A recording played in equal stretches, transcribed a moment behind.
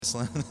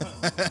Iceland.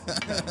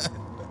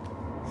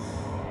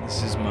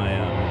 This is my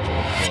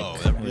Whoa,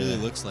 that really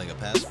looks like a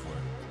passport.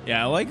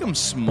 Yeah, I like them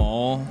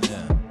small.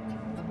 Yeah.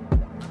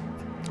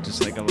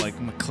 Just like I like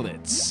my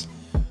clits.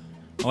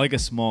 I like a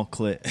small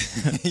clit.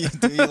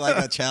 Do you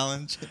like a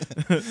challenge?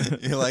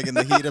 You're like in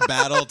the heat of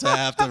battle to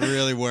have to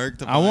really work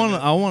to I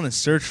want to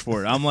search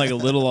for it. I'm like a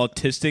little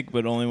autistic,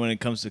 but only when it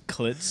comes to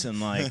clits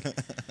and like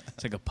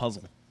it's like a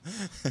puzzle.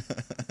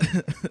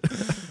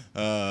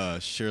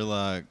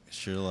 Sherlock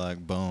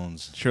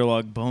Bones.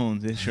 Sherlock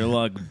Bones. Yeah,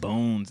 Sherlock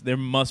Bones. There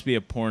must be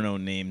a porno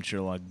named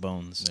Sherlock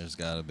Bones. There's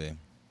got to be.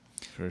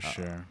 For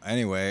sure.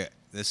 Anyway,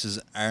 this is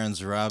Aaron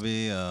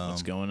Zarabi.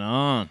 What's going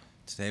on?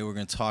 Today we're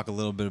going to talk a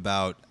little bit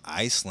about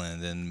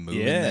Iceland and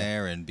moving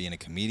there and being a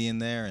comedian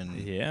there. And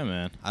yeah,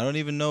 man. I don't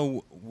even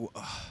know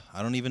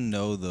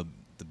the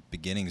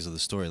beginnings of the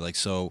story. Like,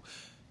 so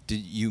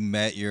did you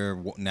met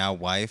your now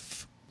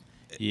wife?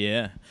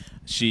 Yeah.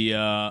 She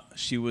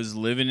was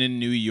living in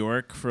New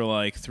York for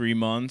like 3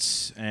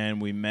 months,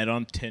 and we met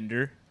on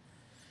Tinder.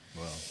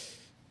 Well,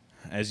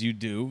 as you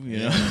do, you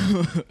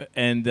know.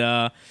 And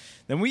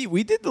then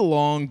we did the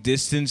long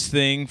distance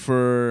thing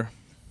for,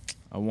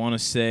 I want to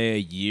say, a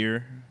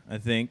year, I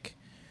think.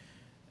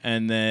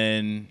 And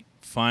then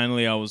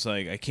finally I was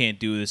like, I can't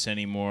do this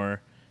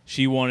anymore.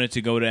 She wanted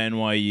to go to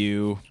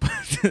NYU.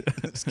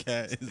 This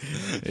cat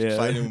is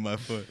fighting with my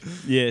foot.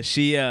 Yeah,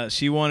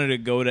 she wanted to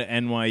go to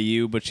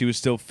NYU, but she was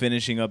still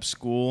finishing up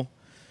school.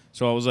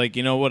 So I was like,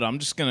 you know what? I'm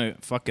just going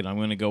to, fuck it. I'm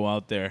going to go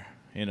out there.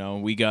 You know,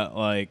 we got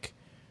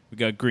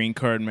green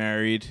card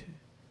married.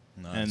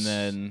 Nice.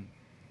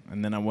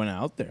 And then I went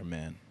out there,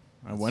 man.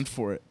 I went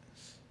for it.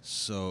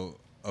 So,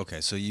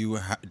 okay. So you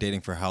were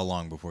dating for how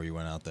long before you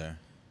went out there?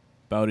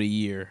 About a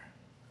year.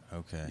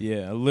 Okay.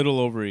 Yeah, a little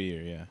over a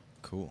year, yeah.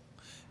 Cool.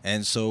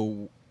 And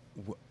so,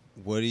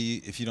 what do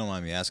you, if you don't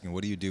mind me asking,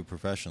 what do you do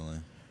professionally?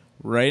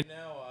 Right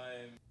now,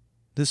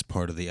 This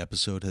part of the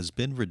episode has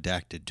been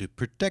redacted to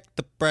protect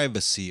the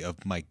privacy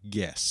of my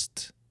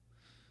guest.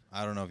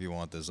 I don't know if you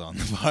want this on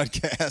the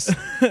podcast.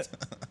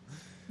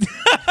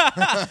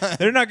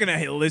 They're not going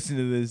to listen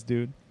to this,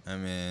 dude. I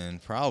mean,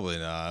 probably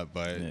not,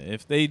 but... Yeah,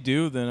 if they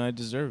do, then I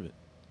deserve it.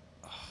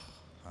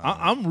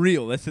 I'm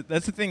real. That's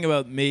the thing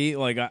about me.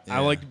 Like,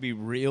 I like to be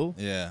real.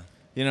 Yeah.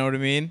 You know what I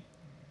mean?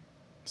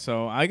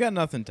 So I got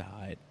nothing to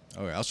hide.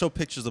 Okay, I'll show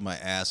pictures of my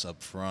ass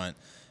up front.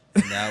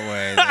 And that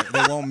way,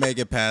 they won't make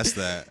it past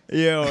that.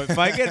 Yo, if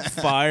I get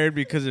fired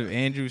because of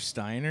Andrew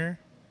Steiner...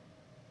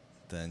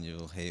 Then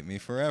you'll hate me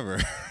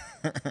forever.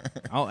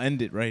 I'll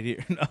end it right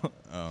here. No.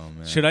 Oh,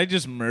 man. Should I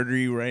just murder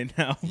you right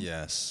now?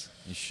 Yes.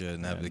 You should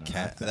and have the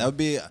cat. That would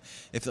be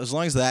as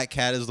long as that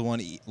cat is the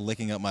one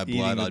licking up my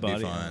blood, I'd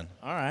be fine.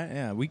 All right,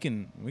 yeah, we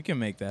can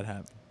make that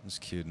happen. It's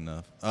cute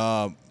enough.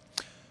 What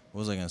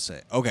was I gonna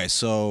say? Okay,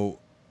 so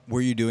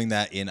were you doing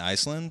that in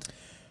Iceland?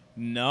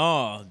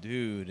 No,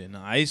 dude. In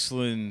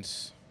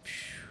Iceland,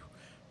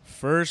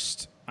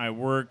 first I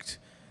worked.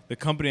 The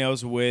company I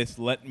was with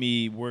let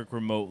me work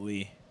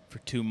remotely for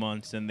 2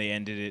 months, and they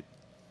ended it.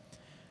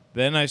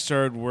 Then I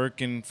started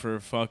working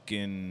for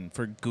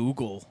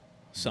Google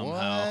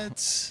somehow.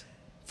 What?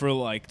 For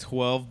like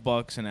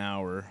 $12 an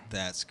hour.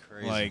 That's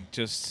crazy. Like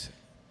just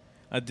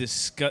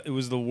it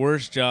was the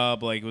worst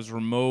job. Like, it was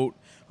remote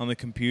on the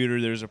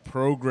computer. There's a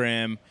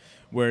program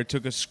where it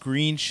took a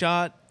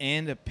screenshot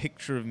and a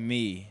picture of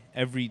me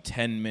every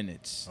 10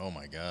 minutes. Oh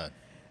my God.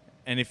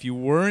 And if you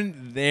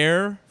weren't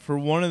there for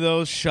one of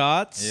those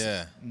shots,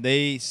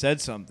 they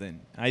said something.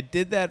 I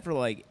did that for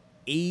like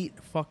 8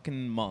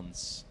 fucking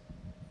months.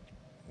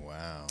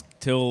 Wow.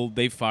 Till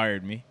they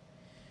fired me.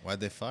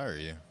 Why'd they fire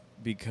you?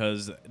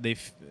 Because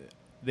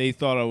they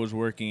thought I was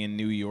working in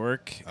New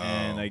York,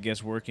 and I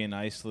guess working in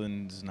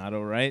Iceland's not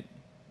all right.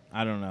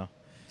 I don't know.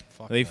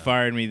 They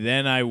fired me.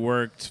 Then I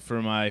worked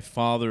for my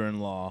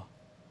father-in-law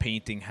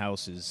painting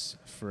houses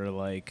for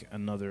like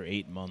another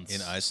 8 months.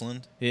 In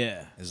Iceland?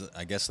 Yeah.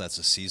 I guess that's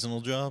a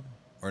seasonal job?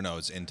 Or no,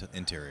 it's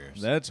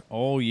interiors. That's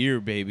all year,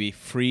 baby.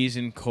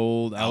 Freezing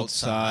cold,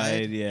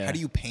 outside. Yeah. How do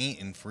you paint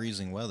in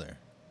freezing weather?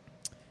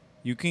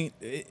 You can.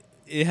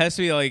 It has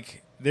to be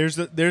like there's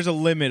a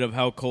limit of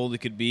how cold it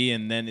could be,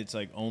 and then it's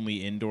like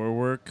only indoor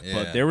work. Yeah.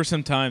 But there were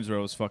some times where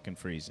it was fucking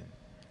freezing.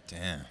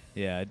 Damn.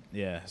 Yeah.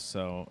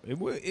 So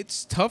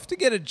it's tough to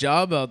get a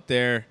job out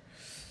there.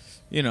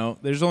 You know,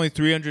 there's only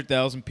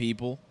 300,000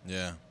 people.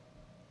 Yeah.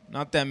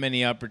 Not that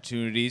many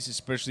opportunities,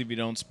 especially if you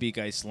don't speak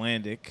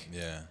Icelandic.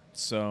 Yeah.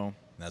 So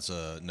that's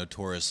a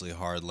notoriously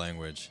hard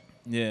language.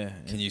 Yeah.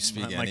 Can you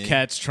speak any? My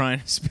cat's trying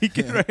to speak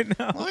it right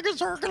now.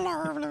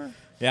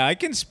 Yeah, I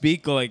can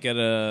speak like at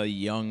a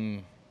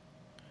young,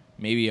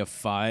 maybe a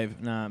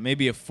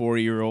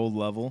 4-year-old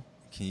level.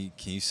 Can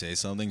you say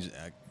something?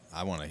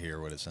 I want to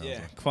hear what it sounds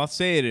like.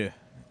 Kvaseiru.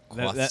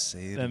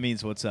 That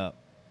means what's up.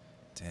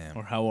 Damn.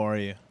 Or how are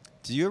you?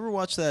 Did you ever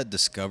watch that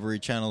Discovery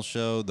Channel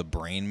show, The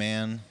Brain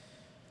Man?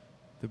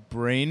 The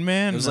Brain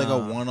Man? It was like a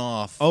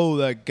one-off. Oh,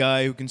 that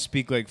guy who can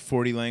speak like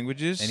 40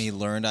 languages? And he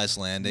learned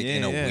Icelandic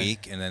in a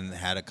week and then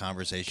had a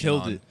conversation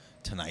on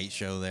Tonight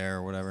Show there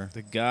or whatever.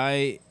 The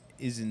guy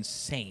is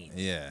insane.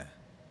 Yeah.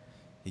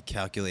 He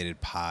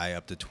calculated pi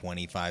up to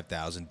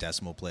 25,000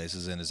 decimal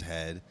places in his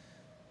head.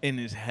 In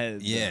his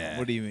head. Yeah. Though.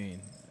 What do you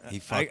mean?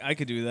 He I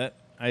could do that.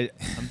 I'm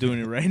doing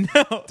it right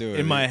now. Do it.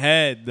 In my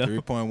head, though.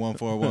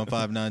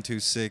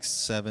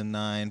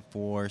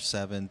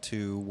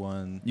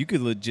 3.1415926794721. You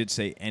could legit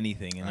say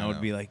anything, and I would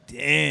be like,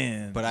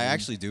 damn. But I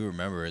actually do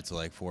remember it's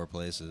like 4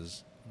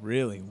 places.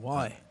 Really?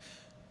 Why?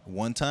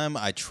 One time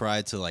I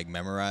tried to like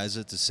memorize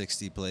it to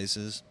 60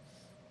 places,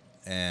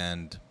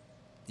 and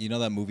you know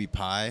that movie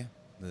Pi,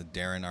 the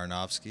Darren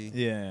Aronofsky?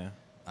 Yeah.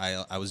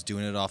 I was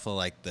doing it off of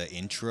like the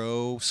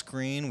intro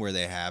screen where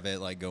they have it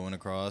like going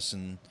across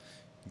in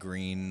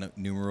green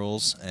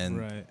numerals,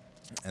 and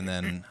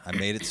then I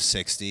made it to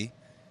 60.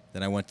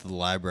 Then I went to the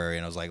library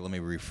and I was like, let me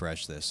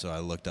refresh this. So I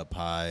looked up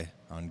pi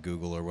on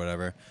Google or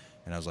whatever,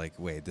 and I was like,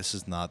 wait, this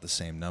is not the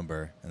same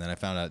number. And then I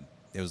found out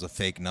it was a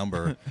fake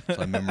number,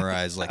 so I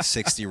memorized like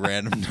 60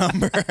 random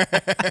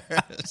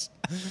numbers.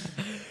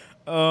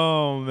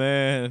 Oh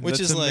man, which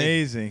that's is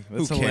amazing. Like,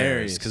 that's who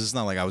hilarious. cares? Because it's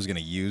not like I was gonna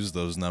use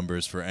those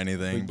numbers for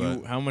anything.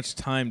 But how much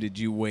time did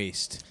you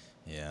waste?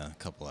 Yeah, a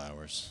couple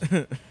hours.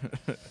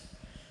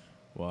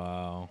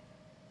 Wow.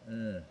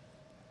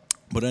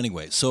 But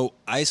anyway, so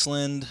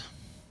Iceland,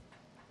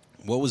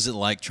 what was it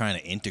like trying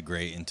to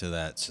integrate into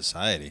that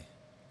society?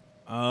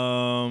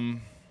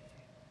 Wasn't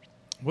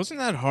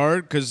that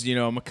hard? Because,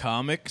 I'm a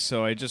comic,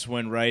 so I just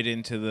went right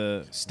into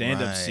the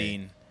stand-up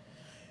scene.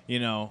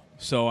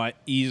 So I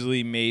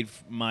easily made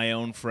my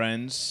own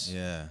friends.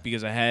 Yeah.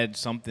 Because I had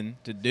something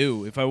to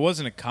do. If I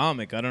wasn't a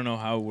comic, I don't know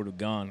how it would have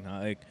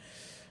gone.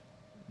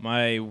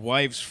 My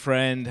wife's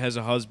friend has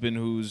a husband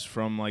who's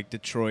from, like,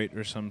 Detroit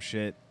or some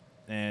shit,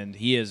 and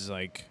he has,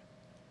 like,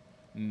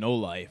 no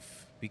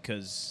life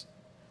because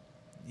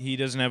he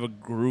doesn't have a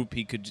group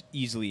he could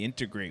easily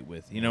integrate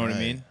with. You know what I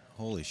mean?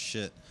 Holy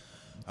shit.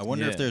 I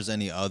wonder if there's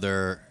any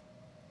other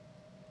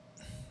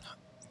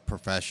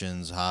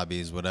professions,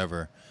 hobbies,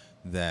 whatever,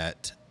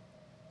 that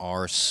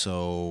are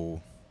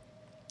so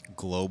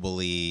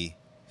globally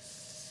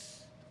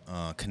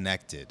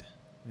connected.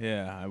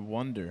 Yeah, I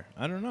wonder.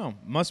 I don't know.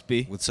 Must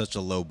be. With such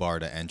a low bar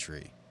to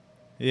entry.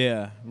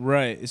 Yeah,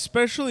 right.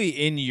 Especially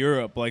in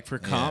Europe, like for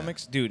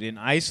comics. Dude, in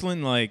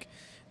Iceland, like,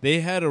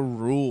 they had a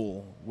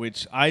rule,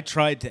 which I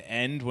tried to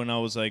end when I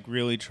was, like,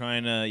 really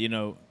trying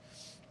to,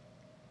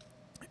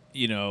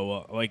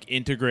 like,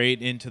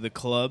 integrate into the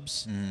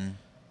clubs. Mm-hmm.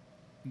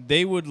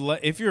 They would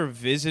if you're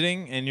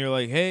visiting and you're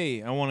like,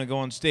 hey, I want to go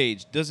on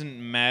stage.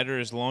 Doesn't matter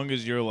as long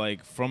as you're,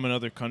 like, from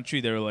another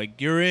country. They're like,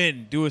 you're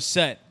in, do a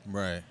set.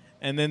 Right.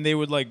 And then they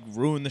would, like,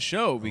 ruin the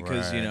show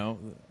because,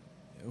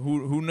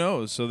 who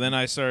knows? So then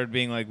I started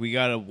being like, we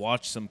got to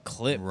watch some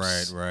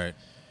clips. Right.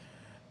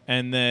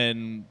 And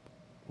then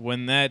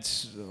when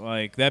that's,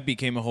 like, that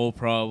became a whole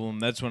problem,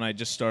 that's when I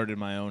just started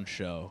my own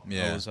show.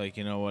 Yeah. I was like,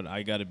 you know what?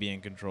 I got to be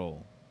in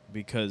control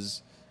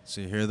because...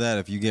 So you hear that?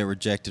 If you get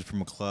rejected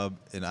from a club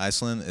in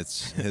Iceland,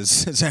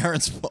 it's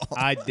Aaron's fault.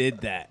 I did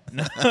that.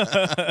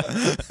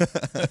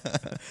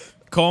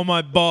 Call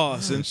my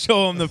boss and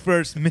show him the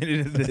first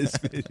minute of this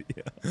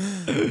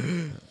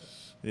video.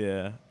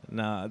 Yeah.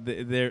 Nah,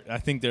 I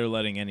think they're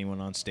letting anyone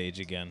on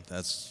stage again.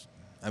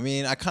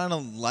 I kind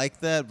of like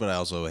that, but I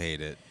also hate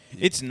it.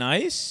 It's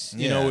nice,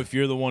 if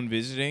you're the one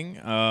visiting.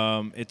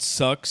 It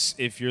sucks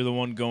if you're the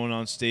one going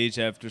on stage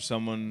after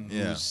someone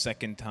who's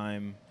second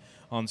time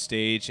on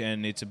stage,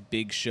 and it's a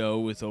big show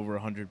with over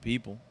 100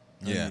 people.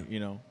 Yeah.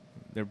 And,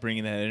 they're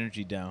bringing that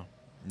energy down.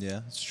 Yeah,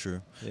 it's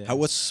true. Yeah.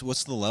 What's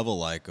the level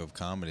like of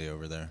comedy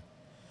over there?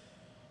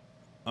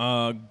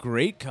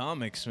 Great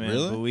comics, man.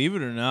 Really? Believe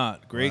it or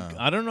not. Great. Wow.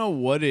 I don't know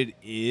what it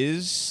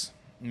is.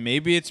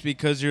 Maybe it's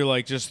because you're,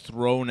 like, just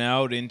thrown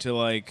out into,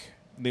 like,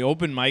 the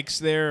open mics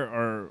there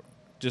are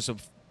just a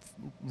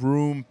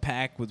room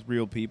packed with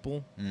real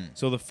people.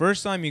 So the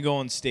first time you go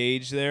on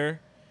stage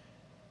there,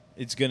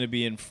 it's going to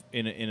be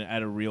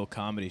at a real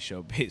comedy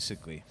show,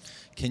 basically.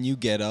 Can you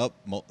get up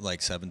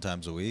like 7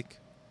 times a week?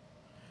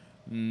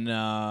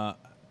 Nah.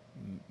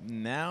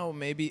 Now,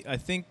 maybe, I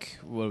think,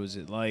 what was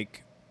it,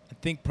 like, I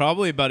think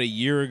probably about a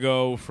year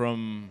ago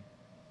from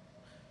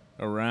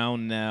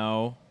around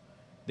now,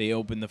 they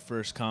opened the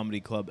first comedy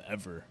club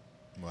ever.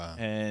 Wow.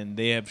 And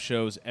they have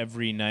shows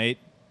every night.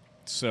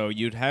 So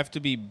you'd have to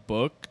be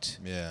booked.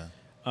 Yeah.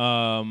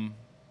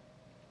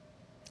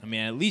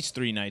 At least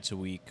 3 nights a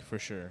week for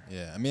sure.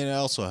 Yeah. It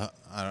also,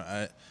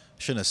 I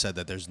shouldn't have said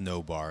that there's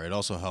no bar. It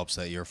also helps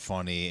that you're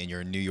funny and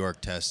you're New York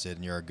tested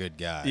and you're a good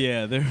guy.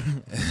 Yeah,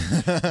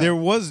 there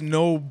was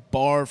no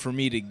bar for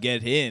me to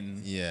get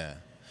in. Yeah.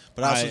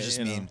 But I also just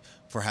mean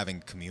for having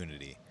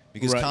community.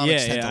 Because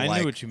comics tend to I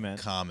like knew what you meant.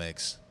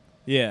 comics.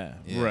 Yeah,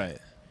 right.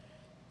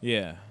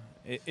 Yeah.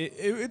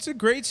 It's a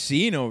great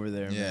scene over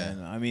there,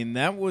 man.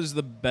 That was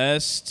the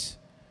best.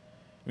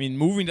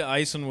 Moving to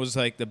Iceland was,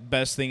 like, the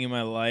best thing in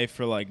my life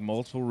for, like,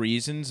 multiple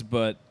reasons,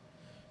 but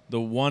the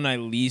one I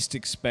least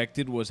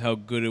expected was how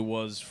good it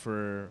was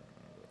for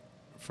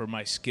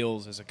my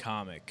skills as a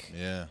comic.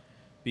 Yeah.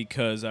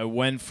 Because I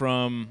went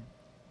from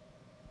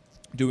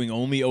doing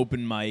only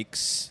open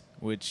mics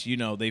which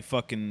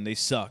they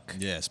suck.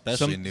 Yeah,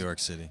 especially in New York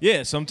City.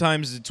 Yeah,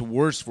 sometimes it's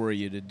worse for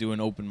you to do an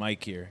open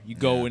mic here. You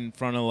go in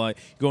front of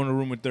go in a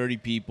room with 30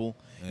 people,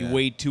 you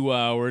wait 2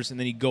 hours, and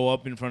then you go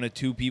up in front of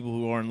 2 people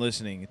who aren't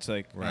listening. It's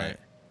like, right.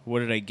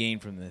 What did I gain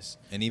from this?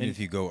 And even if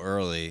you go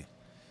early,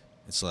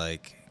 it's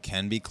like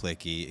can be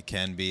cliquey. It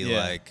can be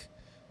like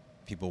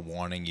people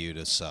wanting you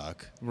to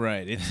suck.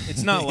 Right.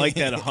 It's not like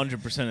that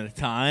 100% of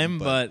the time,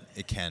 but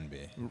it can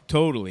be.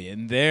 Totally.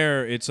 And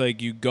there, it's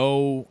like you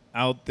go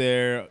out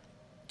there,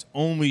 it's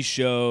only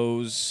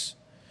shows,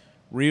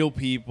 real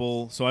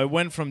people. So I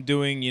went from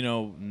doing,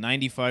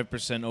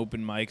 95%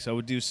 open mics. I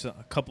would do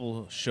a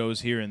couple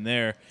shows here and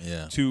there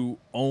to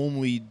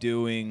only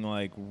doing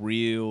like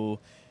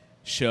real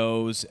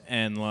shows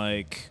and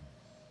like,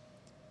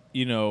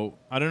 I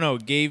don't know,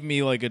 it gave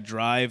me like a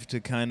drive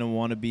to kind of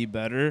want to be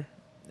better.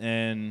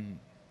 And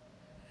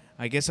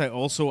I guess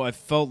I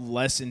felt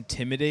less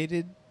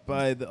intimidated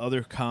by the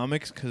other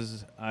comics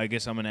because I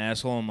guess I'm an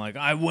asshole. I'm like,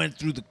 I went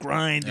through the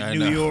grind in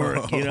New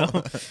York,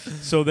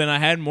 So then I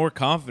had more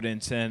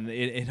confidence, and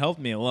it helped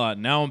me a lot.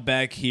 Now I'm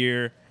back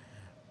here,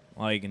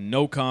 like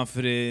no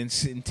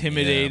confidence,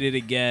 intimidated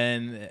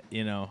again.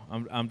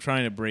 I'm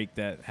trying to break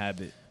that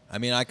habit. I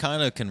mean, I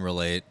kind of can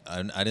relate.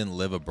 I didn't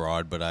live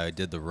abroad, but I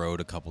did the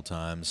road a couple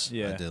times.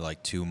 Yeah. I did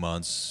like 2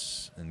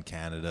 months in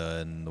Canada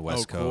and the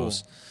West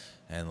Coast,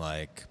 and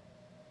like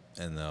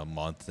in a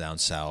month down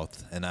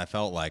south. And I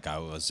felt like I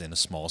was in a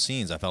small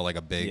scenes. I felt like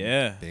a big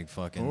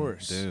fucking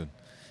dude.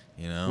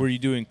 Were you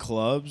doing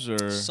clubs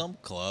or some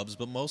clubs,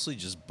 but mostly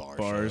just bars?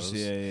 Shows.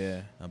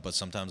 Yeah. But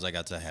sometimes I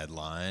got to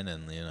headline,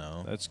 and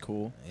that's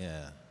cool.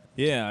 Yeah.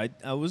 Yeah,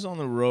 I was on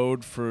the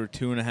road for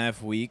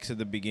 2.5 weeks at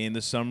the beginning of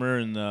the summer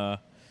in the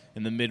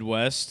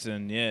Midwest,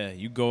 and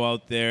you go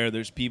out there.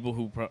 There's people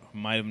who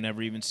might have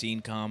never even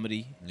seen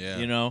comedy.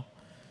 Yeah.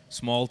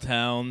 Small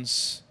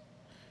towns.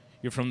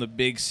 You're from the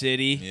big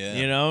city.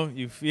 Yeah.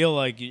 You feel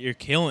like you're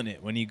killing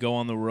it when you go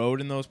on the road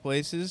in those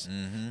places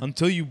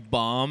until you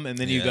bomb, and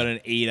then you got an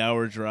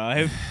 8-hour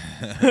drive.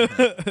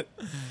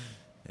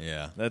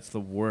 Yeah. That's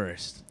the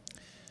worst.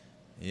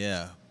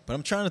 Yeah, but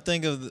I'm trying to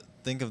think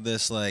of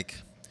this like.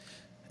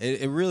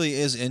 It really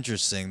is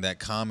interesting that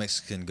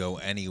comics can go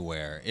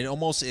anywhere. It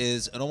almost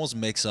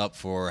makes up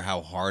for how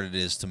hard it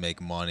is to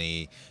make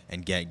money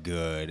and get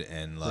good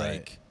and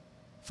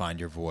find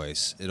your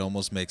voice. It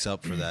almost makes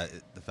up for that.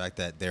 The fact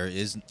that there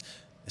is,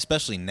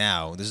 especially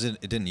now, it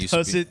didn't used to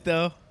be. Does it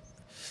though?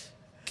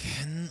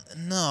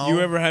 No.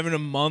 You ever having a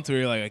month where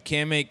you're like, I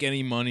can't make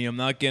any money. I'm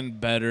not getting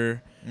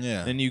better.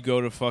 Yeah. Then you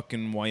go to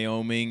fucking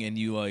Wyoming and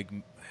you like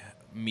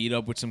meet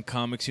up with some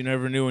comics you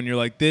never knew, and you're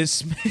like,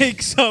 this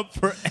makes up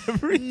for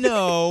everything.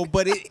 No,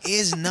 but it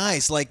is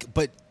nice.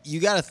 But you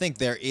got to think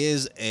there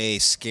is a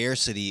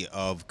scarcity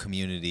of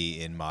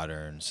community in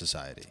modern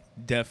society.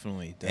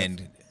 Definitely.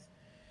 And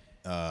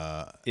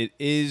it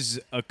is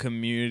a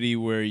community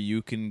where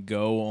you can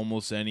go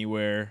almost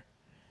anywhere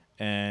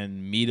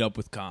and meet up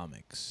with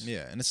comics.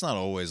 Yeah, and it's not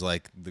always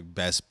like the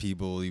best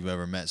people you've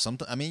ever met.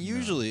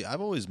 Usually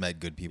I've always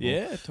met good people.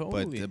 Yeah,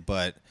 totally.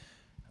 But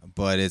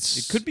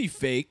it could be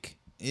fake.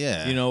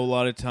 Yeah. A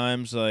lot of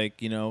times, like,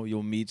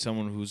 you'll meet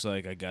someone who's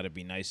like, I got to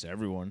be nice to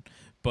everyone.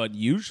 But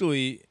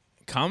usually,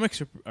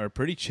 comics are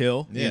pretty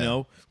chill,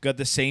 got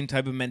the same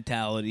type of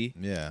mentality.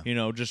 Yeah.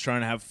 Just trying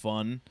to have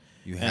fun.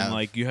 You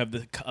have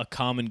a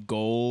common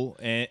goal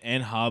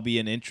and hobby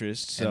and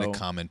interest. So. And a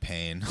common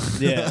pain.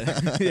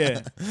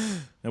 Yeah.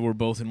 And we're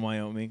both in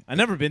Wyoming. I've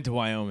never been to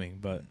Wyoming,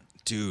 but.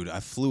 Dude, I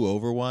flew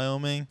over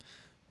Wyoming.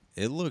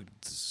 It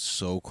looked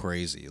so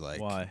crazy.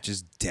 Like, why?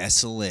 Just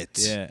desolate.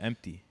 Yeah,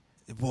 empty.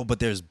 Well, but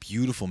there's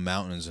beautiful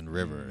mountains and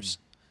rivers.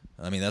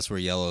 I mean, that's where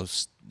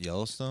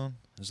Yellowstone?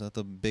 Is that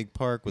the big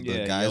park with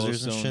the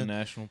geysers and shit?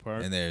 National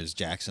Park. And there's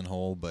Jackson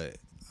Hole, but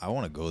I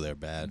want to go there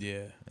bad.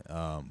 Yeah.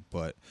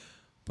 But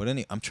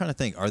I'm trying to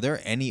think, are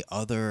there any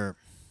other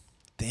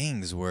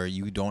things where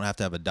you don't have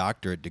to have a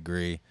doctorate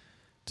degree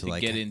to like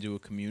get into a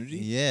community?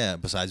 Yeah,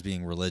 besides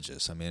being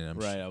religious. I mean,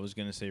 I was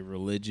going to say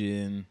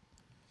religion.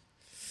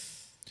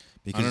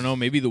 Because I don't know,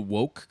 maybe the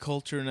woke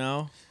culture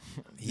now.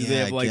 Do they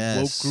have like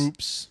woke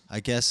groups? I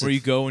guess where you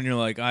go and you're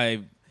like, I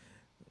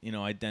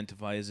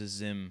identify as a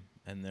Zim,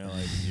 and they're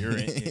like, you're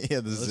in.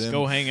 Let's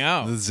go hang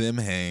out. The Zim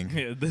hang.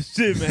 Yeah, the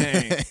Zim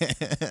hang.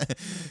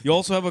 You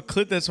also have a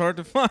clit that's hard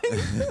to find.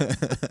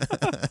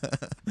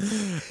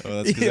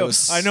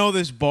 I know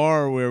this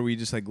bar where we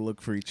just like look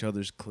for each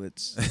other's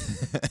clits.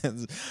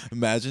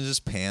 Imagine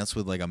just pants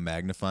with like a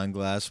magnifying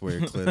glass where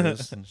your clit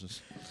is. And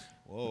just.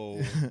 Whoa.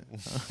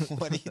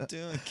 What are you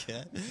doing,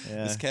 cat?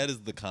 Yeah. This cat is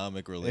the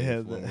comic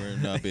relief when we're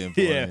not being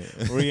funny. Yeah,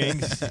 we're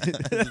getting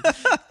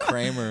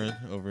Kramer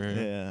over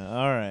here. Yeah,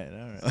 all right.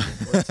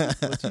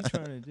 What's he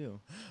trying to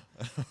do?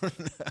 I don't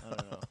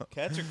know.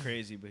 Cats are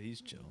crazy, but he's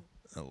chill.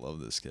 I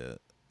love this cat.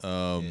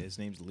 His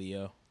name's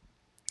Leo.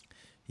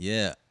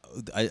 Yeah,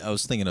 I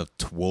was thinking of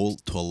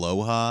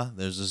Twaloha.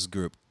 There's this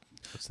group.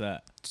 What's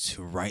that?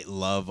 To Write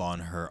Love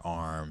on Her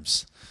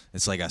Arms.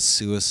 It's like a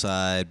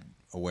suicide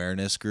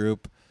awareness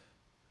group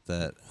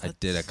that I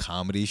did a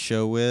comedy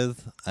show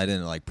with. I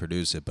didn't like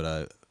produce it,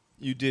 but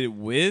You did it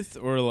with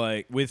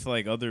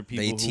other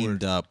people They who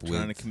teamed were up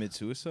trying to commit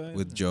suicide?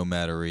 with Joe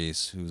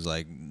Matarese, who's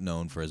like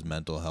known for his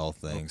mental health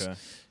things. Okay.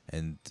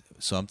 And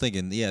so I'm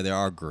thinking, there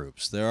are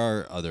groups. There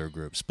are other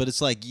groups. But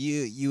it's like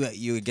you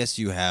I guess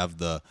you have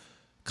the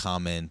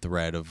common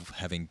thread of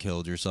having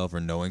killed yourself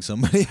or knowing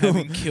somebody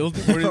You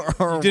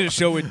did a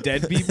show with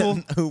dead people?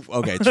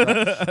 Okay,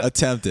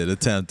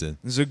 attempted.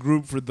 There's a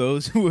group for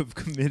those who have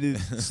committed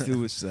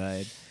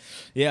suicide.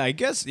 Yeah, I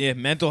guess,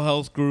 mental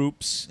health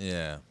groups.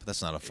 Yeah, but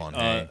that's not a fun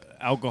name.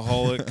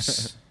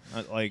 Alcoholics,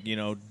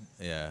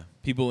 Yeah.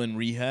 people in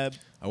rehab.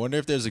 I wonder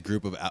if there's a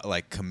group of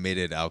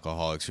committed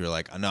alcoholics who are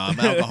like, no, I'm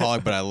an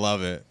alcoholic, but I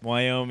love it.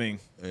 Wyoming.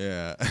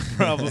 Yeah.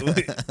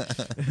 Probably.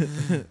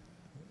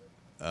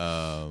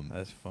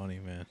 That's funny,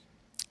 man.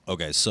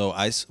 Okay, so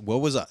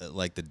what was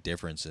like the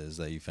differences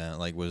that you found?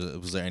 Like,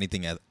 was there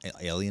anything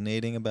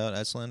alienating about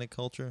Icelandic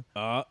culture?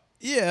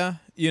 Yeah,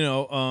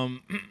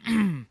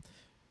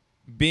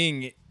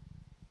 being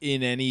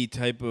in any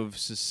type of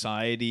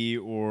society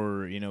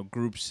or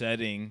group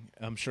setting,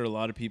 I'm sure a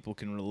lot of people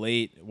can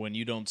relate when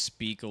you don't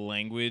speak a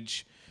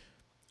language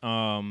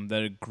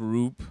that a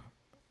group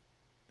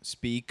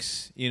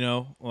speaks.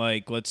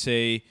 Like let's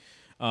say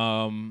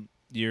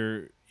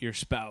your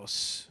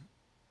spouse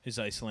is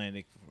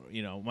Icelandic.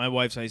 My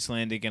wife's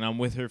Icelandic, and I'm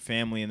with her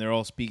family, and they're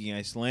all speaking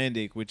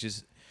Icelandic, which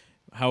is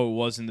how it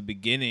was in the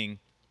beginning.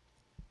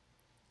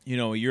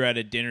 You're at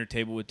a dinner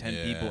table with 10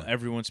 people,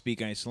 everyone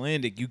speak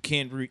Icelandic. You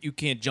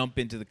can't jump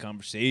into the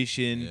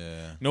conversation.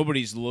 Yeah.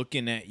 Nobody's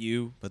looking at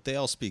you. But they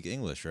all speak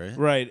English, right?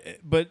 Right.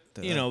 But,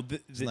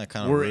 isn't that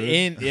kind of we're rude?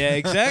 in. Yeah,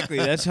 exactly.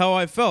 That's how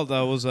I felt.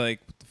 I was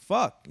like, what the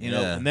fuck?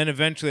 Yeah. And then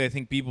eventually I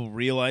think people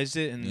realized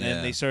it, and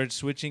then they started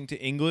switching to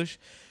English.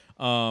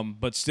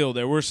 But still,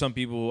 there were some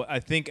people, I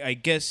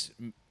guess,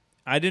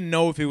 I didn't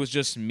know if it was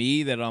just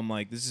me that I'm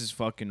like, this is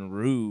fucking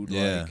rude.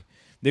 Yeah. Like,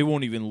 they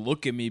won't even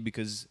look at me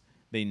because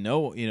they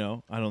know,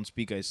 I don't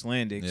speak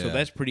Icelandic. So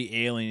that's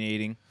pretty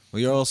alienating.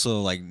 Well, you're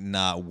also like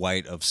not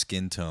white of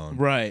skin tone.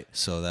 Right.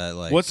 So that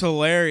like. What's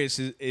hilarious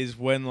is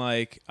when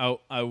like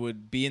I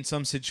would be in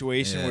some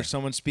situation where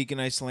someone's speaking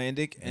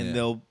Icelandic and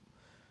they'll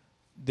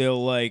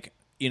like,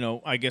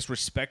 I guess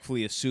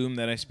respectfully assume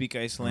that I speak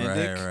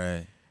Icelandic.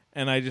 Right.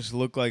 And I just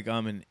look like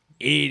I'm an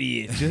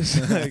idiot.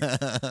 Just like,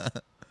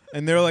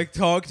 and they're like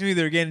talking to me.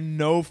 They're getting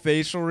no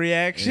facial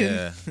reaction.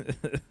 Yeah.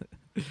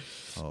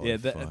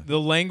 The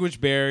language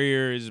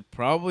barrier is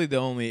probably the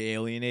only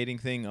alienating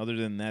thing. Other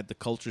than that, the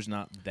culture's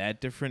not that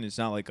different. It's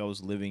not like I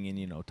was living in,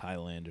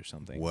 Thailand or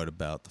something. What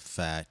about the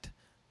fact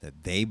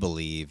that they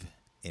believe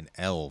in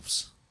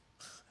elves?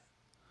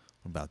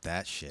 What about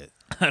that shit?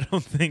 I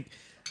don't think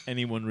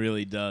anyone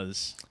really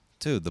does.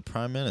 Dude, the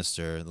prime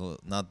minister,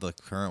 not the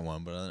current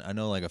one, but I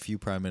know like a few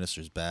prime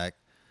ministers back,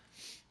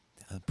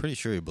 I'm pretty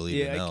sure he believed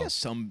in elves. Yeah, I guess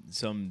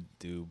some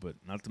do, but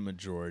not the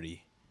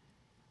majority.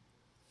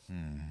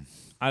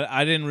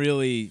 I didn't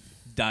really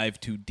dive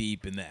too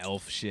deep in the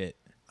elf shit.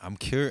 I'm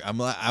curious.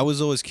 I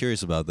was always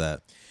curious about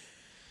that.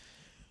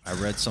 I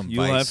read some.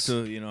 You'll Vice.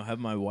 have to, have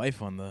my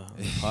wife on the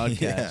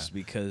podcast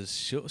because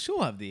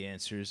she'll have the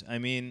answers. I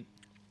mean,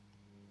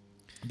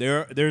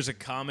 there's a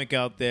comic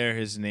out there.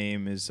 His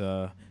name is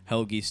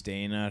Helgi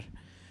Steinar.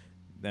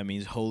 That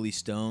means Holy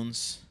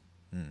Stones.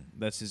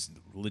 That's his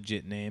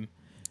legit name,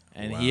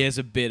 and he has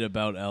a bit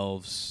about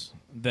elves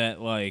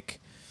that like.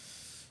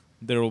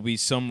 There will be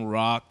some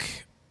rock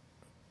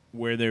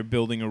where they're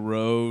building a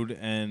road,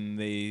 and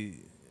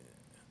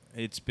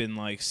it's been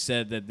like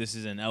said that this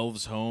is an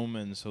elf's home,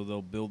 and so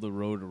they'll build a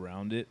road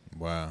around it.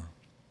 Wow.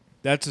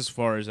 That's as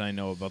far as I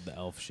know about the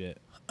elf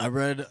shit. I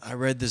read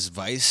this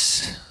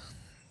Vice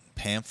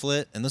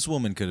pamphlet, and this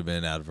woman could have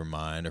been out of her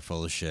mind or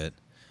full of shit,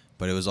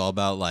 but it was all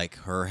about like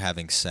her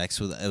having sex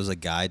with. It was a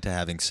guide to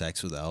having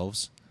sex with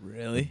elves.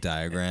 Really? With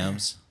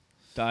diagrams.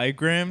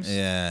 Diagrams?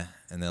 Yeah.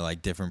 And they're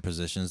like different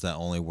positions that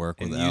only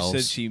work with and elves. You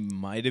said she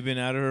might have been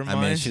out of her mind?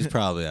 I mean, she's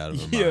probably out of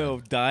her mind. Yo,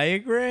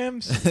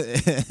 diagrams?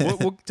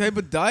 what type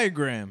of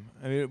diagram?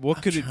 I mean,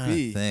 what could it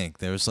be? I think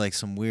there was like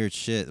some weird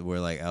shit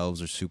where like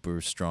elves are super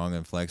strong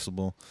and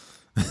flexible.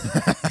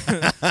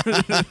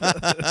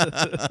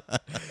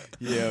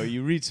 Yo,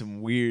 you read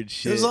some weird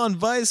shit. It was on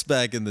Vice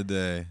back in the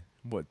day.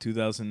 What,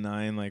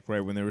 2009? Like right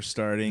when they were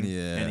starting?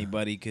 Yeah.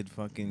 Anybody could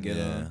fucking get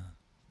on.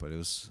 But it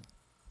was...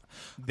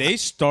 They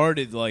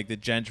started like the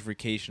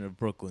gentrification of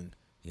Brooklyn.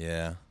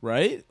 Yeah.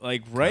 Right?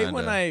 Like right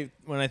Kinda.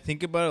 when I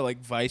think about it, like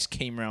Vice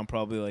came around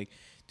probably like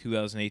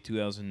 2008,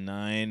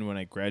 2009 when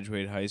I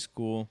graduated high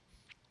school.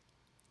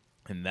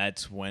 And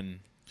that's when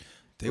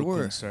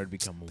Brooklyn started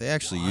becoming They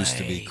actually used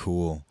to be white.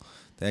 cool.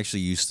 They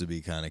actually used to be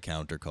kind of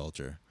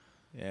counterculture.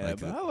 Yeah, Like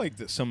but I like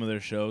some of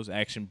their shows.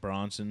 Action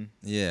Bronson.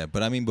 Yeah,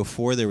 but I mean,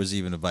 before there was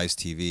even a Vice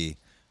TV,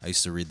 I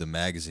used to read the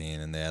magazine,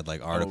 and they had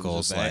like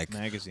articles like,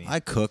 magazine. I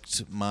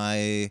cooked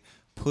my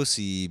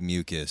pussy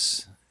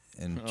mucus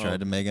and tried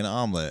to make an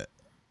omelet.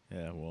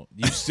 Yeah, well,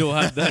 you still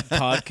have that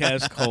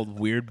podcast called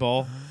Weird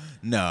Ball?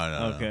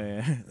 No.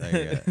 Okay.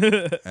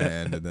 I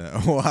ended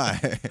that.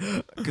 Why?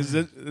 Because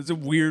it's a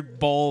weird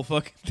ball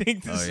fucking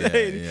thing to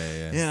say.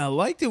 Yeah. Yeah, I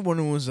liked it when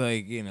it was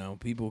like,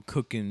 people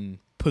cooking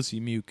pussy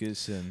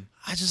mucus and...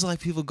 I just like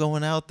people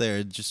going out there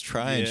and just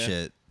trying Yeah.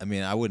 shit. I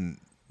mean, I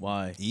wouldn't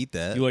Why? eat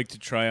that. You like to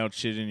try out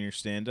shit in your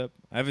stand-up?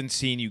 I haven't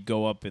seen you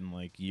go up in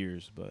like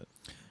years, but...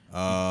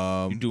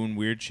 You're doing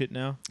weird shit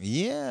now?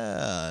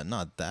 Yeah,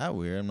 not that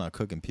weird. I'm not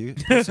cooking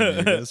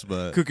pussy,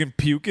 but cooking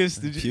pucus?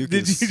 Did you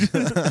just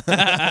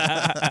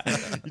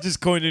you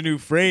just coined a new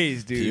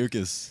phrase, dude.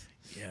 Pucus.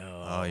 Yo.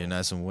 Oh, you're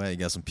nice and wet. You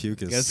got some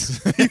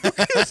pucus.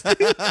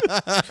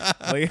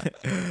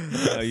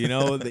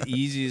 The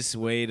easiest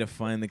way to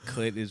find the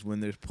clit is when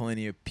there's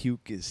plenty of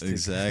pucus.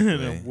 Exactly.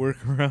 To work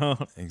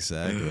around.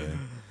 Exactly.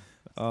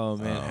 Oh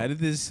man, how did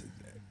this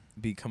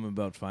become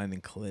about finding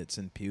clits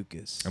and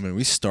pucus? I mean,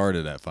 we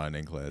started at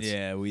finding clits.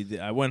 Yeah, we did.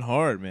 I went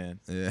hard, man.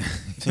 Yeah.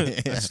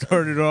 I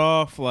started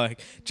off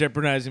like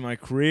jeopardizing my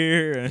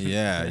career.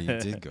 Yeah, you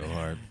did go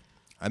hard.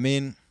 I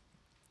mean,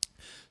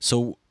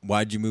 so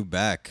why'd you move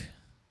back?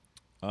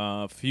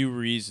 A few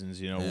reasons,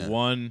 Yeah.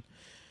 One,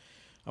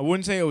 I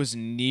wouldn't say I was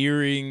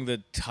nearing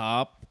the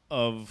top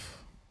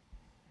of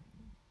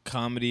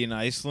comedy in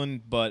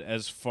Iceland, but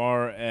as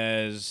far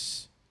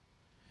as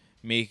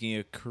making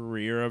a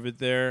career of it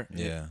there,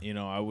 Yeah.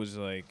 I was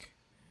like,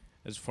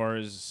 as far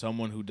as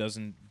someone who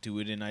doesn't do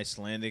it in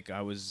Icelandic,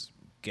 I was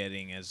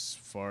getting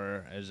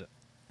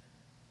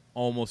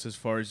almost as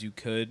far as you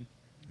could.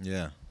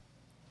 Yeah.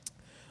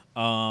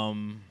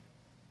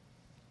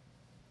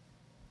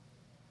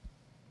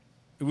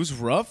 It was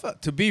rough.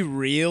 To be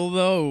real,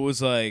 though, it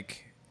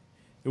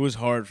was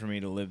hard for me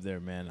to live there,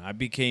 man. I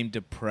became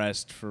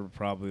depressed for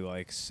probably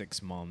like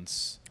 6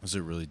 months. Was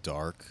it really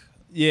dark?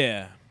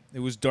 Yeah. It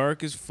was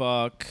dark as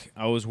fuck.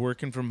 I was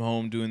working from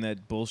home doing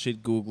that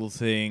bullshit Google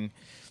thing.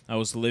 I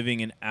was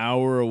living an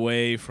hour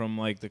away from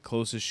like the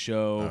closest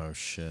show. Oh,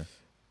 shit.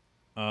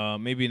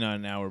 Maybe not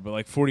an hour, but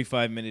like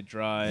 45-minute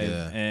drive.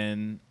 Yeah.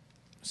 And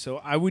so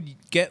I would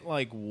get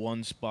like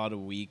one spot a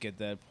week at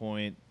that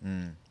point.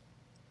 Mm.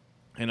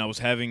 And I was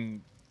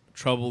having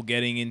trouble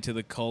getting into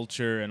the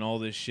culture and all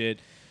this shit.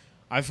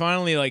 I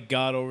finally like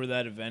got over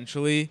that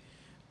eventually.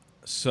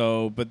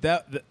 So, but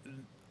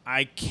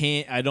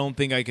I don't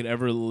think I could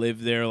ever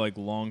live there like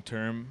long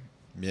term.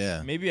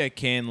 Yeah. Maybe I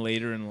can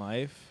later in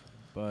life,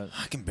 but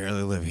I can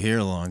barely live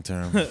here long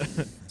term.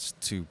 It's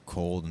too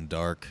cold and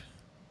dark.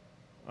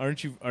 Are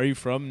you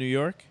from New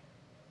York?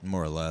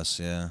 More or less,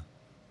 yeah.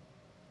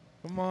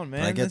 Come on,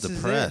 man. But I get this is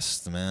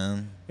depressed,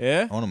 man.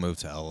 Yeah? I want to move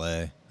to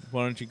LA.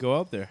 Why don't you go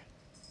out there?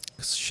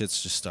 'Cause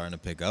shit's just starting to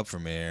pick up for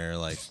me here,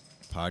 like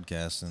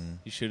podcasting.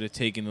 You should have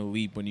taken the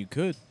leap when you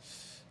could.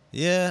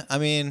 Yeah, I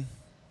mean,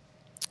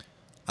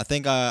 I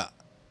think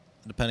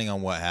depending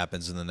on what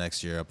happens in the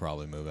next year, I'll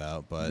probably move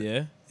out. But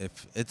Yeah?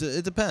 if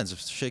it depends. If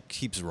shit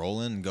keeps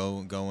rolling,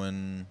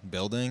 going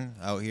building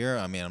out here,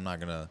 I mean, I'm not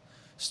gonna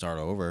start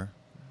over.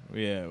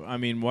 Yeah. I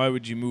mean, why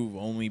would you move?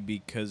 Only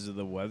because of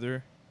the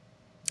weather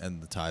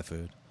And the Thai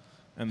food.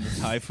 and the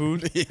Thai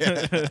food?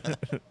 Yeah.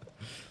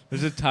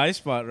 There's a Thai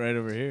spot right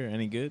over here.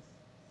 Any good?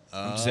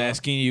 I'm just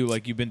asking you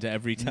like you've been to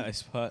every Thai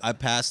spot. I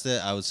passed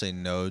it. I would say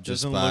no,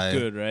 just Doesn't by look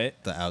good,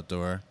 right? the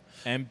outdoor.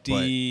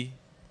 Empty.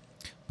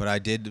 But I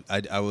did.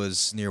 I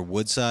was near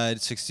Woodside,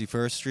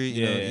 61st Street.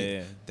 You know,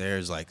 Yeah.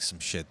 There's like some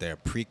shit there.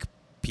 Peak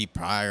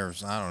pie, or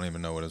I don't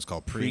even know what it's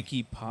called.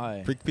 Freaky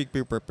pie.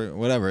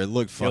 Whatever. It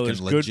looked Yo, fucking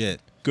there's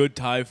legit. Good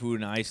Thai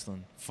food in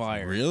Iceland.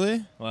 Fire.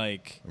 Really?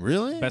 Like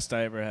Really? best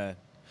I ever had.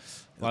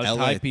 A lot of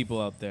LA. Thai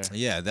people out there.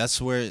 Yeah, that's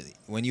where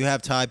when you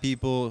have Thai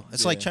people,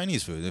 it's like Yeah.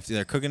 Chinese food. If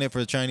they're cooking it for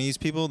the Chinese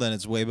people, then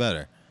it's way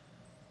better.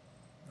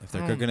 If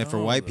they're I cooking don't it for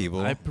know, white though. people,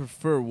 I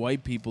prefer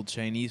white people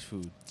Chinese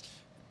food.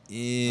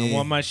 yeah, I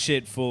want my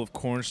shit full of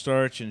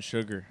cornstarch and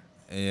sugar.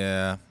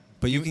 yeah.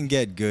 But you can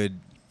get good.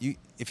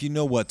 If you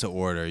know what to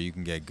order, you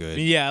can get I good.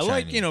 mean, yeah, I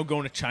like Chinese.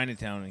 going to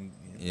Chinatown and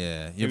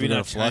Yeah, you maybe ever go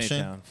not to Flushing?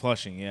 Chinatown.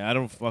 Flushing, yeah. I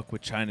don't fuck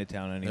with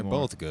Chinatown anymore. They're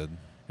both good.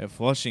 Yeah,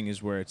 Flushing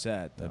is where it's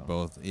at. Though. They're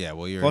both. Yeah,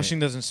 well, you're. Flushing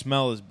doesn't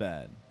smell as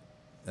bad.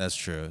 That's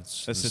true.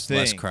 It's That's the just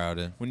less thing.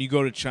 crowded. When you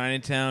go to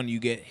Chinatown, you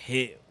get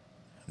hit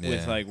with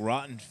Yeah. like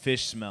rotten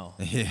fish smell.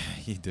 Yeah,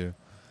 you do.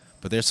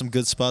 But there's some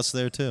good spots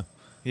there too.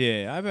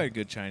 Yeah, I've had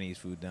good Chinese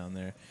food down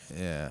there.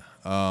 Yeah.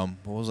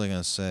 What was I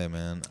gonna say,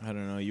 man? I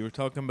don't know. You were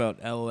talking about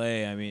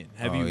L.A. I mean,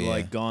 have you Oh, yeah.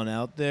 like gone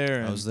out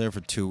there? I was there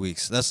for 2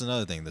 weeks. That's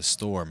another thing. The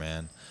store,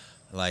 man.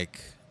 Like,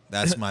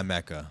 that's my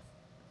mecca.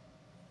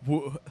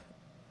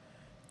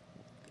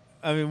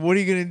 I mean, what are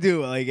you gonna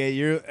do? Like at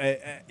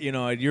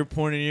your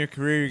point in your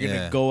career, you're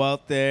gonna Yeah. go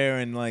out there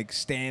and like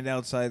stand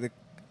outside the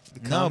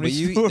No,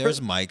 comedy but store? there's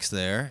mics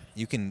there.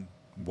 You can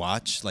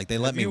watch. Like, they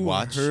let me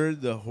watch Have you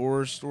heard the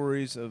horror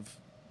stories of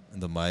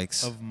the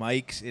mics.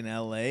 mics in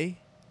L.A.?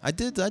 I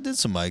did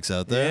some mics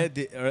out there.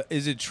 Yeah,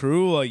 is it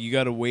true? Like you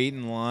got to wait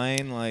in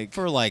line like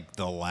For like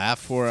the Laugh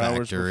 4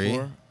 hours Factory.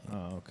 before?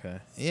 Oh, okay.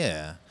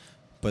 Yeah.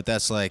 But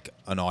that's like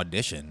an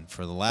audition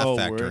for the Laugh Oh,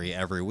 Factory word.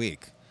 every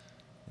week.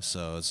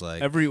 So it's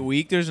like Every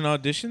week there's an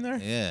audition there?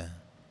 yeah.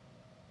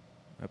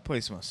 That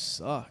place must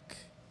suck.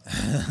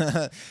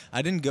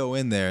 I didn't go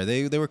in there.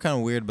 They were kind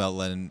of weird about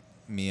letting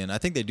me in. I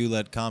think they do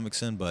let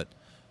comics in, but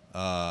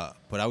I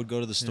would go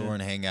to the store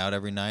and hang out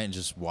every night and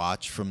just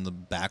watch from the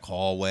back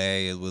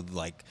hallway with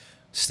like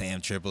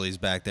Stan Tripoli's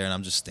back there, and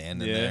I'm just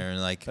standing there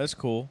and like that's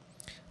cool.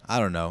 I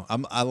don't know.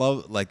 I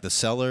love like the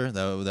cellar.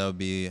 That would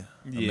be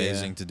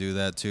amazing to do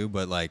that too.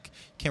 But like,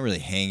 you can't really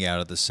hang out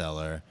at the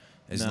cellar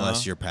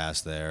unless you're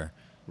past there.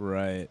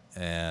 Right.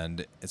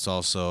 And it's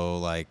also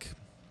like,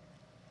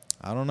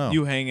 I don't know.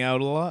 You hang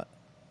out a lot?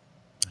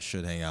 I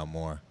should hang out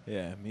more.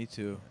 Yeah, me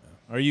too.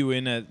 Are you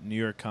in at New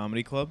York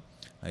Comedy Club?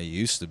 I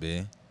used to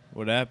be.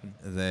 What happened?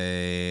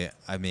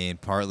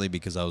 Partly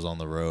because I was on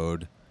the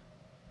road.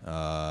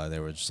 They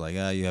were just like,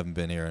 you haven't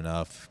been here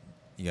enough.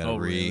 You got to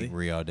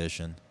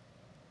re-audition.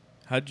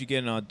 How'd you get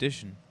an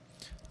audition?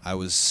 I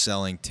was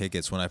selling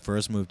tickets. When I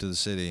first moved to the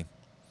city,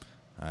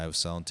 I was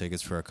selling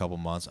tickets for a couple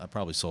months. I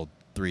probably sold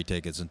 3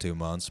 tickets in 2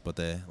 months, but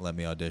they let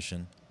me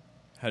audition.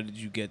 How did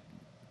you get...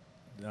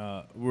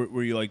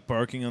 were you like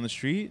barking on the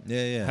street?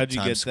 Yeah. How'd you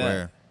Times get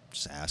Square. that?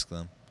 Just ask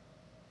them.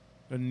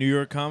 A New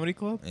York Comedy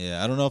Club?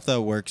 Yeah, I don't know if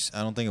that works.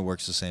 I don't think it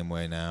works the same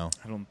way now.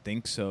 I don't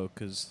think so,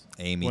 because...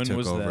 Amy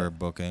took over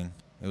booking.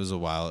 It was a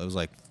while. It was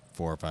like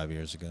 4 or 5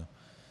 years ago.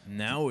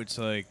 Now it's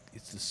like,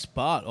 it's the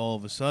spot all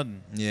of a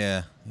sudden.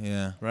 Yeah.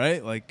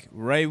 Right? Like,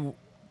 right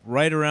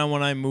around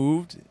when I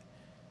moved,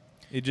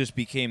 it just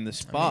became the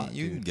spot. I mean,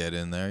 you can get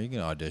in there. You can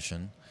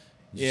audition.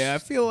 Yeah, I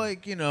feel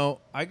like,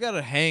 I got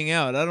to hang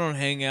out. I don't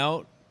hang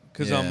out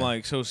because I'm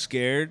like so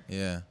scared.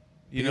 Yeah.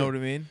 You know what I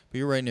mean? But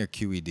you're right near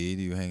QED. Do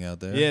you hang out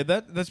there? Yeah,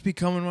 that's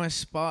becoming my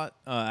spot.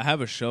 I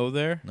have a show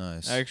there.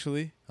 Nice.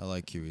 Actually. I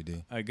like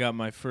QED. I got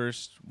my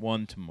first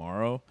one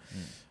tomorrow.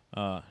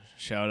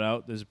 Shout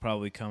out. This is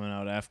probably coming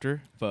out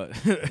after, but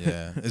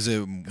yeah. Is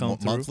it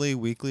monthly,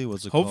 weekly?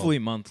 What's it Hopefully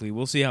called? monthly.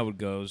 We'll see how it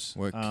goes.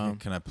 Where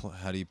can I?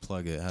 How do you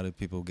plug it? How do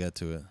people get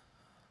to it?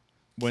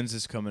 When's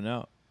this coming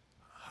out?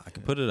 I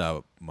can put it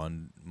out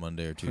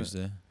Monday or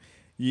Tuesday.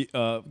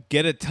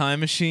 Get a time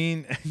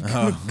machine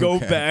and go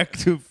back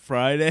to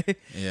Friday.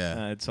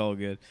 Yeah. It's all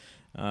good.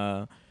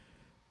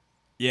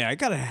 Yeah, I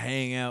gotta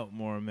hang out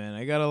more, man.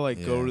 I gotta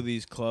go to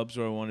these clubs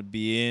where I want to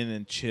be in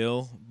and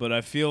chill. But I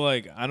feel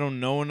like I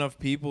don't know enough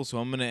people, so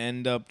I'm gonna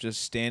end up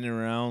just standing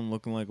around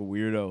looking like a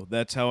weirdo.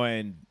 That's how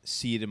I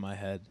see it in my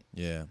head.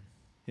 Yeah.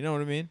 You know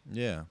what I mean?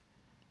 Yeah.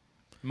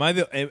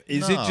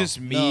 Is it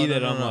just me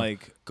that I'm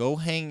like... Go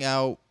hang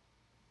out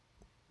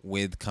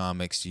with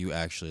comics you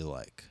actually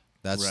like.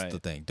 That's the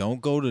thing.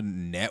 Don't go to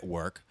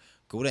network.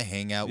 Go to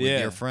hang out with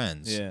your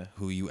friends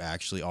who you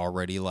actually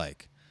already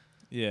like.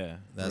 Yeah.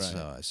 That's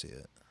how I see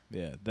it.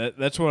 Yeah,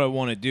 that's what I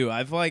want to do.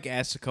 I've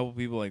asked a couple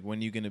people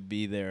when you gonna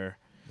be there.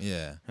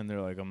 Yeah. And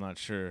they're like, I'm not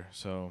sure.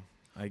 So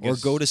I guess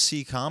or go to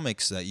see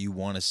comics that you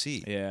want to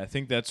see. Yeah, I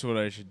think that's what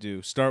I should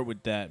do. Start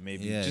with that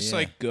maybe. Yeah, just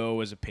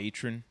go as a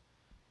patron.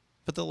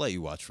 But they'll let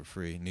you watch for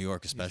free. New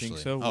York especially. You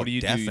think so? Oh, what do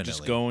you definitely. do? You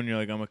just go and you're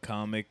like, I'm a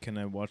comic. Can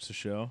I watch the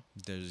show?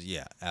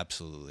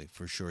 Absolutely.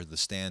 For sure. The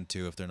stand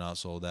too if they're not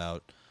sold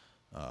out.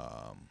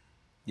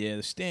 Yeah,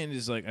 the stand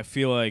is I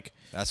feel like...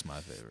 That's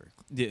my favorite.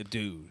 Yeah,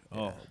 dude. Yeah.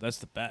 Oh, that's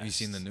the best. Have you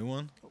seen the new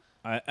one?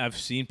 I've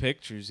seen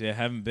pictures. Yeah, I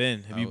haven't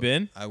been. Have you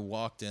been? I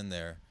walked in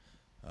there.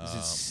 Is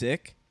it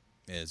sick?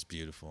 Yeah, it's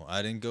beautiful.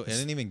 I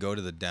didn't even go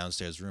to the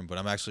downstairs room, but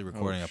I'm actually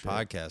recording a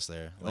podcast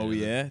there.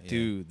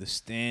 Dude, the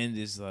stand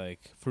is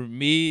for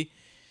me,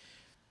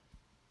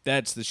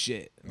 that's the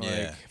shit.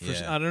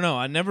 I don't know.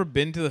 I've never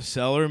been to the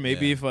cellar.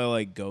 Maybe if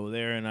I go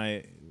there and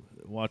I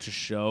watch a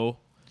show.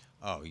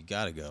 Oh, you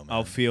gotta go, man.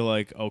 I'll feel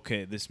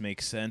okay, this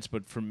makes sense.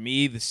 But for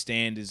me, the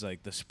stand is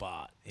the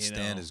spot. The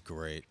stand is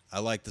great. I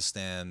like the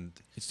stand.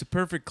 It's the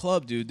perfect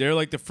club, dude. They're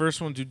the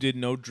first ones who did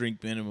no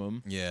drink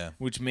minimum. Yeah.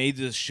 Which makes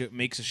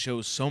the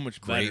show so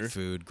much better. Great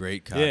food,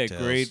 great cocktails. Yeah,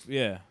 great.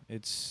 Yeah,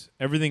 it's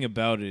everything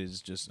about it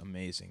is just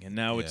amazing. And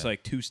now it's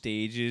 2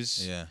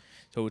 stages. Yeah.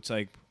 So it's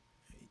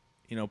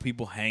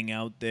people hang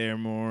out there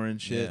more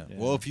and shit. Yeah.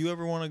 Well, if you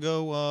ever want to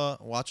go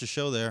watch a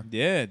show there,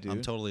 yeah, dude,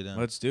 I'm totally down.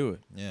 Let's do it.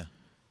 Yeah.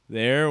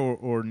 There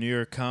or New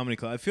York Comedy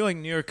Club. I feel like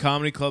New York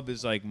Comedy Club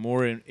is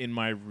more in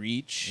my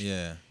reach.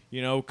 Yeah.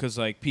 Because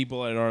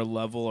people at our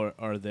level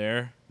are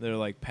there.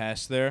 They're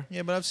past there.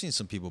 Yeah, but I've seen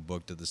some people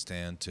booked at the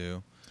stand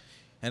too,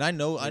 and I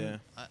know I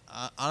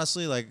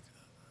honestly I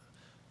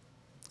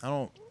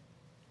don't.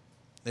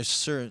 There's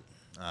certain.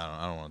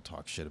 I don't want to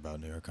talk shit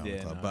about New York Comedy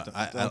Club, but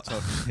don't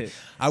talk shit.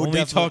 I would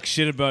only talk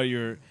shit about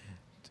your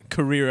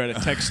career at a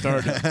tech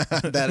startup.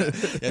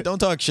 Don't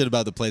talk shit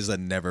about the place that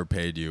never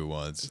paid you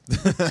once.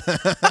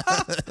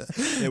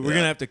 We're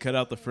gonna have to cut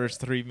out the first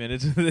 3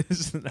 minutes of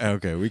this.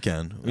 Okay, we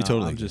can. We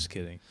totally. I'm can. just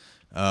kidding.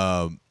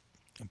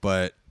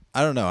 But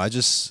I don't know. I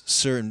just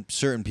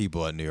certain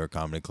people at New York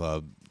Comedy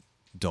Club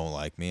don't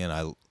like me,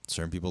 and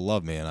certain people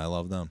love me, and I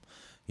love them.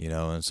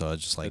 And so I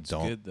just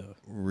don't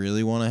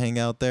really want to hang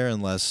out there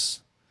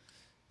unless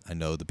I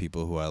know the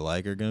people who I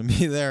like are going to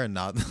be there and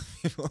not the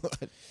people.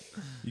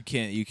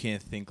 You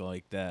can't think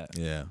like that.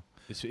 Yeah.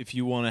 If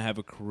you want to have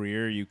a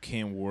career, you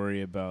can't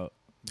worry about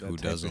that who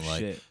type doesn't of like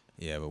shit.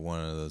 Yeah, but one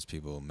of those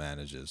people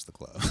manages the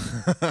club.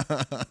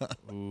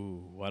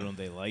 Ooh, why don't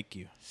they like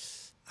you?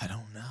 I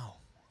don't know.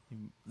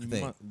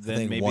 I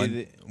Then think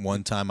maybe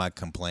one time I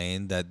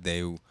complained that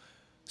they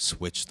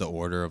switched the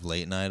order of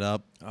late night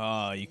up.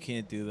 Oh, you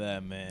can't do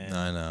that, man.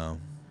 I know,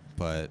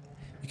 but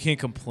You can't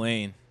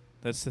complain.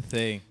 That's the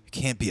thing. you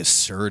can't be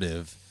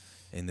assertive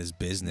in this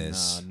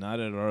business. Nah, not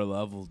at our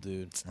level,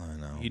 dude. I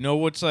know. You know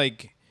what's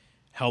like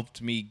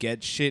helped me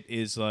get shit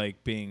is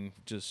like being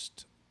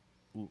just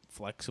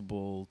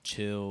flexible,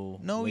 chill.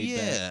 No, laid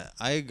yeah,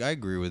 back. I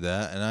agree with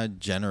that, and I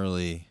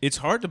generally It's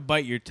hard to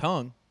bite your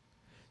tongue,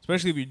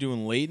 especially if you're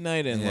doing late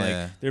night and Yeah.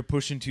 like they're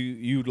pushing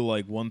you to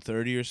like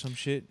 1:30 or some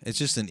shit. it's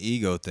just an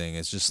ego thing.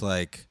 It's just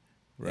like,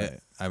 Right.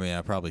 I mean,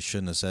 I probably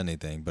shouldn't have said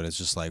anything, but it's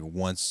just like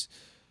once,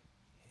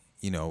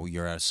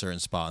 you're at a certain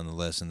spot on the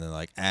list, and they're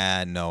like,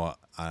 no,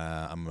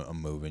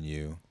 I'm moving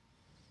you.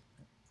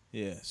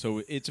 Yeah.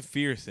 So it's a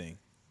fear thing.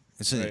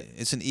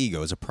 It's an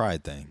ego. It's a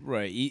pride thing.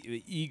 Right.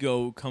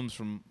 Ego comes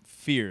from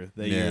fear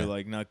that Yeah. you're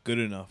like not good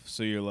enough.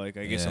 So you're like,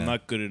 I guess I'm Yeah.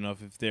 not good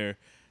enough if they're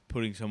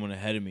putting someone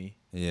ahead of me.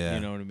 Yeah. You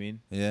know what I mean?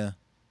 Yeah.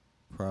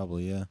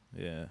 Probably, yeah.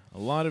 Yeah. A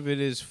lot of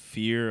it is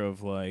fear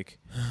of like,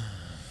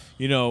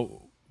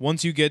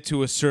 once you get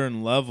to a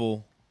certain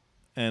level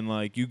and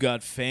like you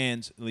got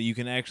fans, you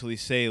can actually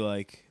say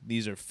like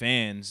these are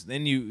fans,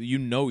 then you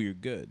know you're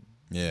good.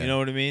 Yeah. You know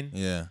what I mean?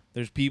 Yeah.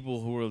 There's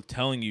people who are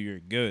telling you you're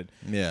good.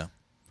 Yeah.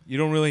 You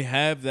don't really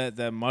have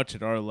that much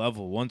at our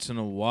level. Once in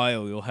a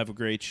while, you'll have a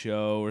great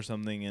show or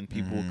something, and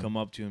people will come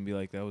up to you and be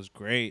like, that was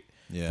great.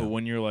 Yeah. But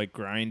when you're, like,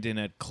 grinding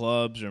at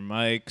clubs or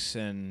mics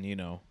and,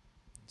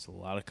 it's a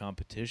lot of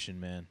competition,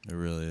 man. It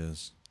really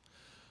is.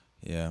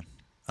 Yeah.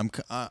 I'm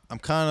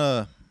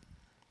kind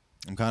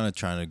of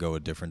trying to go a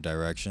different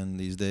direction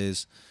these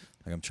days.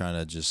 Like I'm trying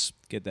to just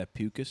Get that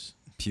pucus?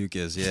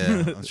 pucus,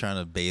 yeah. I'm trying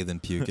to bathe in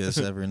pucus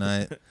every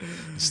night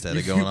instead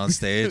of going on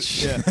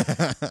stage.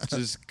 Yeah.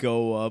 Just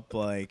go up,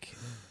 like,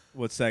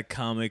 what's that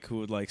comic who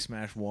would, like,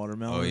 smash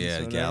watermelons? Oh, yeah,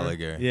 or whatever?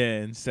 Gallagher.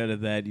 Yeah, instead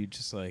of that, you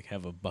just, like,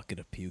 have a bucket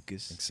of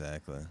pucus.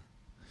 Exactly.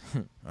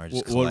 Or just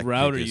What collect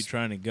route are pucus. you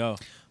trying to go?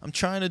 I'm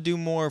trying to do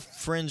more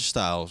fringe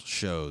style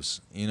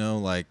shows,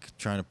 like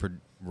trying to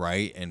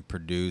write and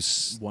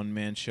produce.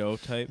 One-man show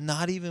type?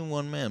 Not even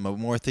one man, but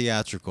more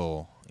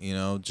theatrical,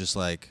 just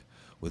like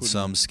with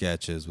some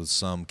sketches, with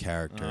some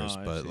characters,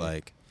 I but see.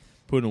 like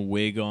Putting a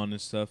wig on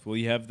and stuff. Well,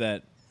 you have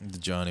that. the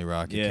Johnny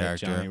Rocket Yeah,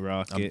 character. Johnny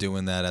Rocket. I'm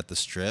doing that at the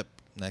Strip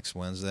next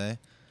Wednesday.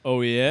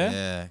 Oh, yeah?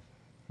 Yeah.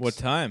 What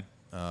time?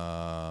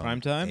 Prime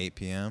time? 8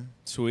 p.m.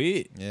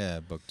 Sweet. Yeah,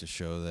 booked a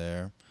show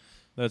there.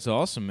 That's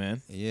awesome,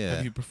 man. Yeah.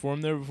 Have you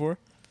performed there before?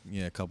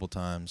 Yeah, a couple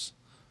times.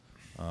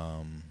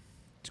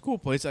 It's a cool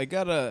place. I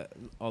got a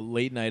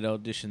late night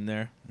audition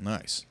there.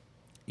 Nice.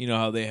 You know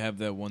how they have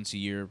that once a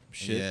year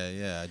shit?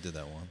 Yeah, I did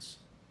that once.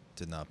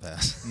 Did not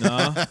pass.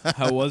 No?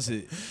 How was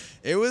it?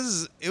 It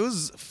was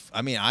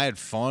I mean, I had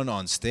fun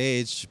on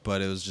stage,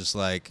 but it was just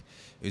like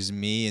it was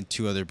me and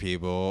two other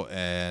people,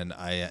 and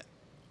I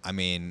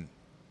mean,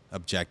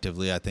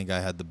 objectively, I think I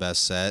had the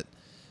best set.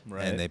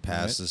 Right. And they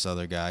passed this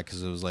other guy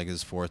because it was like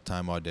his fourth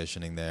time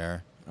auditioning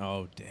there.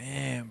 Oh,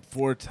 damn.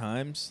 4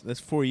 times? That's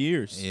 4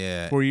 years.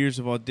 Yeah. 4 years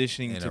of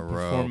auditioning In to a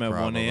row, perform at 1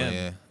 probably, a.m.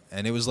 yeah.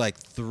 And it was like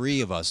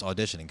 3 of us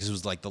auditioning because it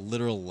was like the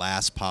literal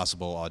last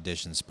possible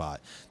audition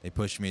spot. They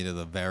pushed me to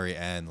the very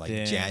end, like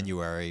Damn.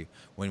 January,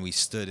 when we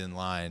stood in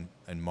line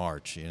in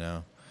March,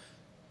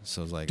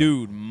 So it was like,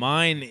 Dude,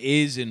 mine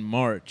is in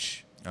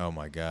March. oh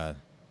my God.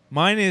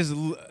 Mine is,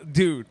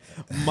 dude,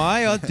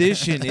 my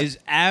audition is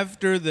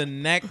after the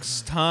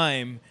next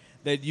time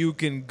that you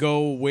can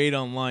go wait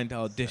online to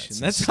audition.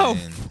 That's how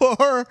insane.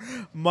 far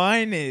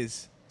mine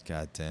is.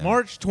 God damn.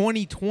 March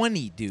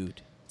 2020,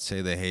 dude.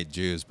 Say they hate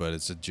Jews, but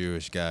it's a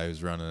Jewish guy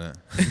who's running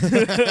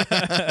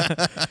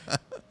it.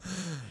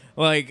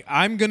 Like,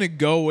 I'm going to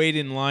go wait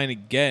in line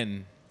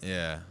again,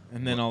 Yeah.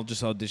 and then I'll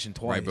just audition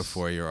twice. Right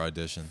before your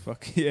audition.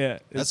 Fuck yeah.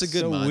 That's a It's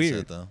good so mindset,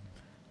 weird. though.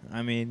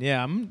 I mean,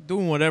 yeah, I'm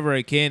doing whatever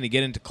I can to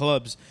get into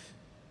clubs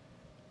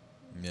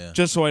Yeah.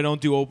 just so I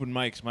don't do open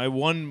mics. My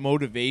one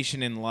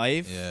motivation in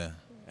life, Yeah.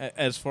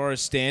 as far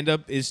as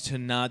stand-up, is to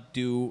not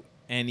do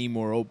any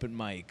more open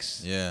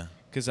mics. Yeah.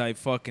 Because I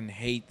fucking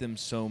hate them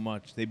so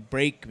much. They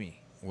break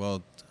me.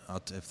 Well,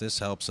 if this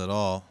helps at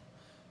all,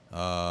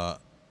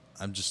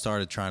 I'm just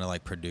started trying to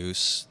like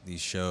produce these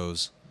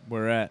shows.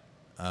 Where at?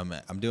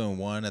 I'm doing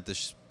one at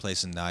this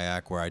place in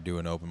Nyack where I do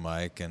an open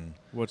mic and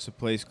What's the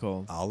place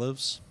called?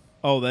 Olives.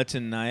 Oh, that's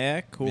in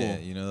Nyack? Cool. Yeah,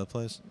 you know that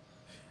place?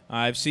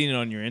 I've seen it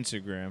on your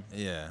Instagram.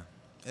 Yeah.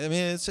 I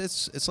mean,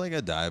 it's like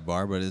a dive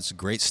bar, but it's a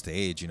great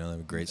stage. They have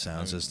a great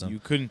sound system. You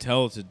couldn't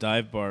tell it's a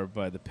dive bar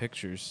by the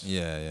pictures.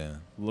 Yeah.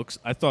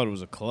 I thought it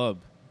was a club.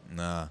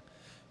 Nah.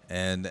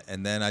 And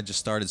then I just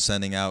started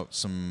sending out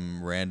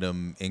some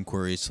random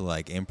inquiries to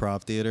like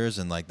improv theaters,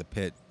 and like the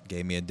Pit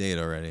gave me a date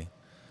already.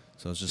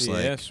 So it's just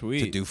Yeah, sweet.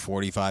 to do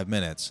 45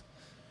 minutes.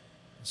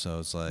 So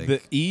it's like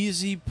The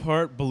easy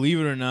part, believe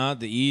it or not,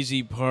 the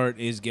easy part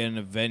is getting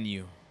a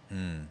venue.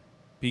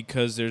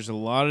 Because there's a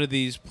lot of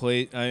these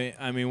places.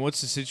 I mean,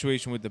 what's the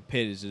situation with the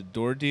Pit? Is it a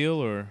door deal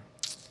or?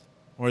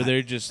 Or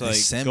they're just like, they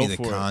sent go me the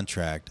for it.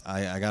 contract.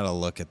 I got to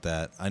look at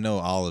that. I know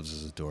Olives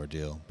is a door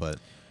deal, but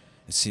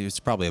it's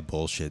probably a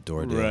bullshit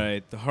door deal.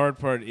 Right. The hard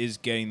part is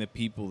getting the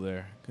people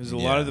there. Because a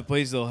lot of the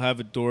places, they'll have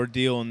a door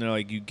deal, and they're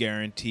like, you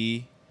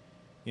guarantee,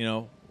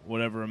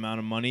 whatever amount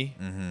of money.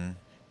 Mm-hmm.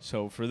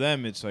 So for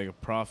them, it's like a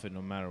profit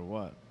no matter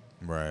what.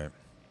 Right.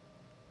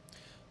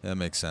 That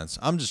makes sense.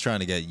 I'm just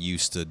trying to get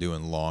used to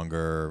doing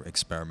longer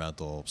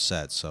experimental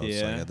sets. So it's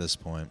like at this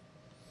point.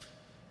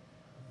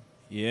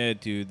 Yeah,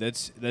 dude,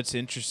 that's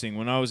interesting.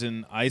 When I was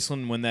in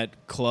Iceland, when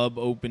that club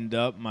opened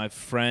up, my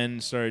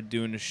friend started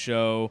doing a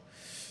show.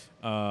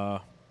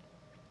 It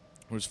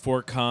was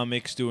 4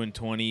 comics doing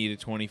 20 to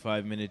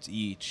 25 minutes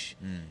each,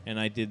 and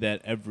I did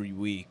that every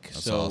week.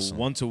 That's so awesome.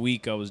 Once a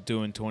week, I was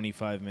doing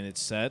 25-minute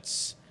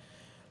sets,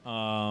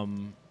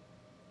 and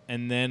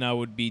then I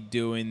would be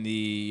doing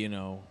the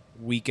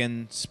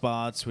weekend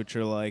spots, which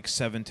are like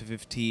 7 to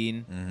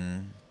 15. Mm-hmm.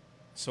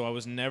 So I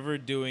was never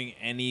doing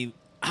any.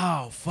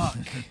 Oh, fuck.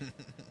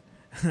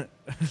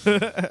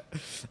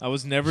 I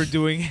was never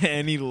doing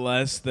any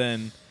less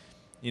than,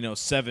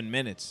 7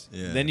 minutes.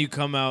 Yeah. Then you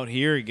come out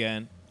here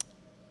again.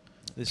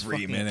 This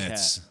 3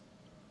 minutes. Cat.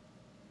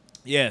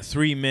 Yeah,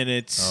 3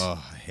 minutes.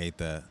 Oh, I hate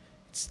that.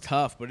 It's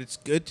tough, but it's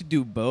good to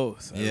do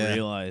both, I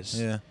realize.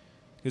 Yeah.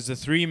 Because the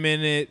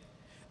 3-minute,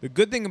 the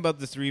good thing about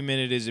the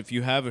 3-minute is if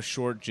you have a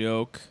short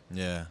joke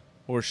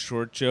or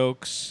short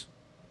jokes,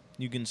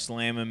 you can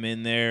slam them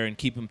in there and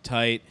keep them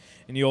tight.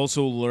 And you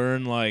also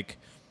learn, like,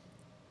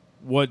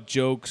 what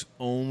jokes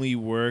only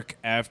work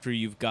after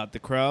you've got the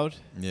crowd.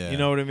 Yeah. You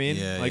know what I mean?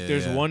 Yeah, like,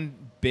 there's one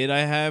bit I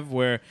have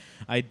where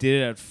I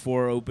did it at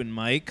 4 open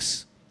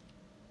mics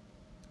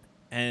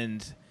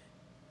and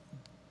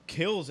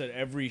kills at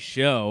every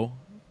show.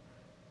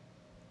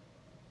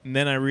 And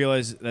then I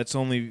realized it's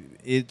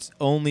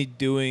only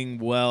doing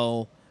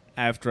well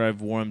after I've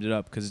warmed it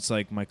up because it's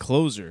like my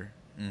closer.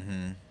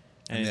 Mm-hmm.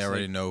 And they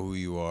already know who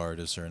you are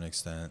to a certain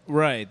extent.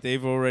 Right.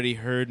 They've already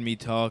heard me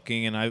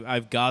talking, and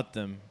I've got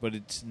them. But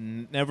it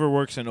never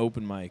works on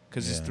open mic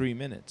because it's 3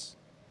 minutes.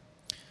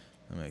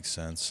 That makes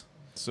sense.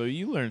 So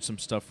you learn some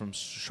stuff from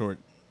short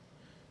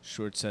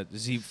set.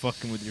 Is he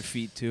fucking with your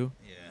feet, too?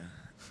 Yeah.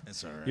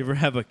 It's all right. You ever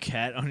have a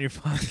cat on your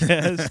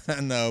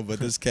podcast? No, but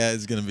this cat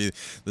is going to be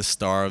the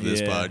star of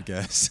this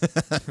podcast.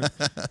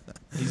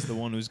 He's the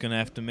one who's going to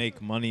have to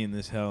make money in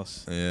this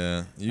house.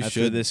 Yeah. You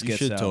should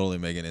totally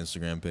make an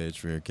Instagram page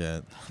for your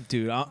cat.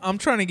 Dude, I'm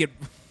trying to get...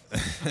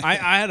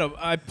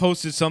 I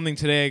posted something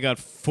today. I got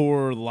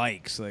 4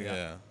 likes. Like,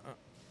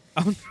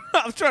 I'm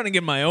trying to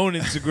get my own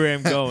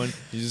Instagram going.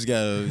 You just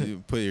got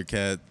to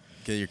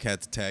get your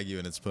cat to tag you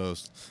in its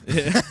post.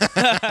 Yeah.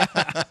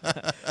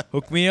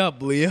 Hook me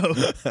up, Leo.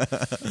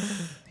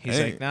 He's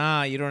like,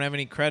 nah, you don't have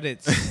any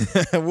credits.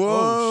 Whoa.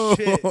 Oh,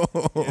 shit.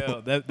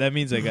 Yo, that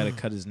means I got to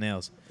cut his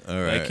nails. All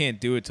right. I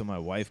can't do it till my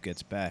wife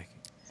gets back.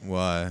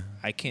 Why?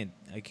 I can't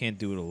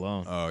do it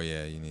alone. Oh,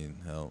 yeah, you need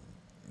help.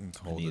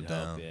 Hold it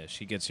down. Yeah,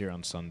 she gets here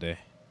on Sunday.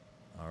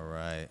 All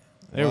right.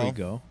 There we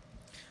go.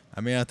 I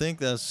mean, I think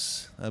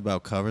that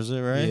about covers it,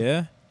 right?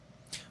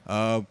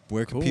 Yeah.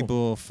 Where can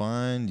people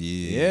find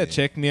you? Yeah,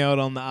 check me out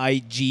on the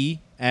IG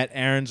at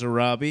Aaron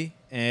Zarabi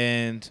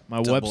and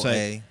my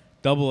website.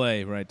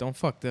 AA, right? Don't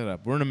fuck that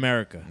up. We're in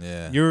America.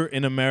 Yeah. You're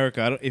in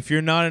America. If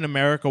you're not in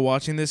America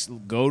watching this,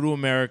 go to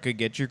America,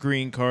 get your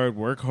green card,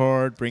 work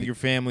hard, bring your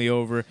family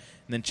over, and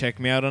then check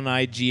me out on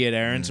IG at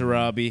Aaron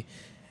Zarabi.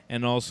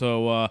 And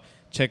also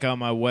check out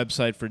my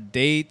website for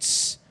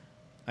dates.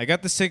 I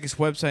got the sickest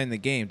website in the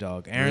game,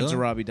 dog.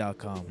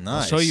 AaronZarabi.com.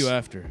 Nice. I'll show you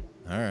after.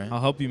 All right.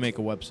 I'll help you make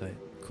a website.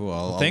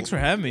 Cool. Thanks for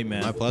having me,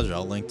 man. My pleasure.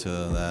 I'll link to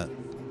that.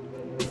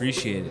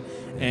 Appreciate it.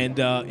 And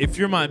if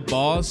you're my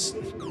boss,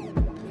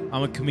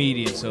 I'm a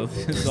comedian, so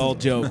it's all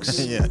jokes.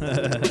 Yeah.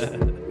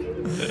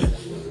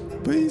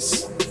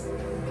 Peace.